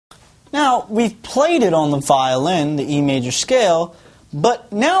Now, we've played it on the violin, the E major scale,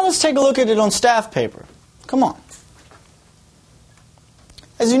 but now let's take a look at it on staff paper. Come on.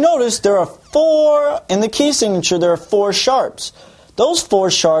 As you notice, there are in the key signature, there are 4 sharps. Those 4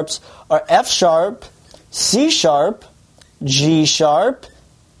 sharps are F sharp, C sharp, G sharp,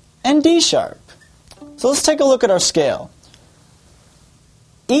 and D sharp. So let's take a look at our scale.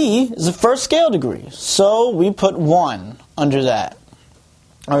 E is the first scale degree, so we put 1 under that.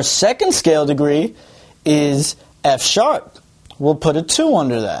 Our second scale degree is F sharp. We'll put a 2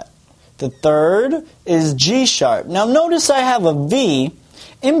 under that. The third is G sharp. Now notice I have a V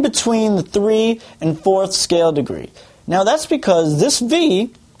in between the 3 and 4th scale degree. Now that's because this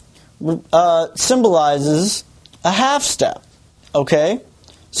V symbolizes a half step. Okay?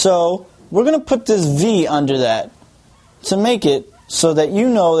 So we're going to put this V under that to make it so that you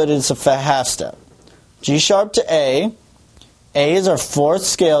know that it's a half step. G sharp to A. A is our 4th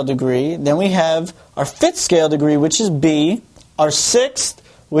scale degree. Then we have our 5th scale degree, which is B. Our 6th,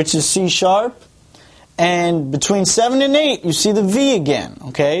 which is C sharp. And between 7 and 8, you see the V again.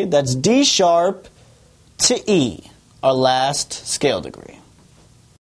 Okay? That's D sharp to E, our last scale degree.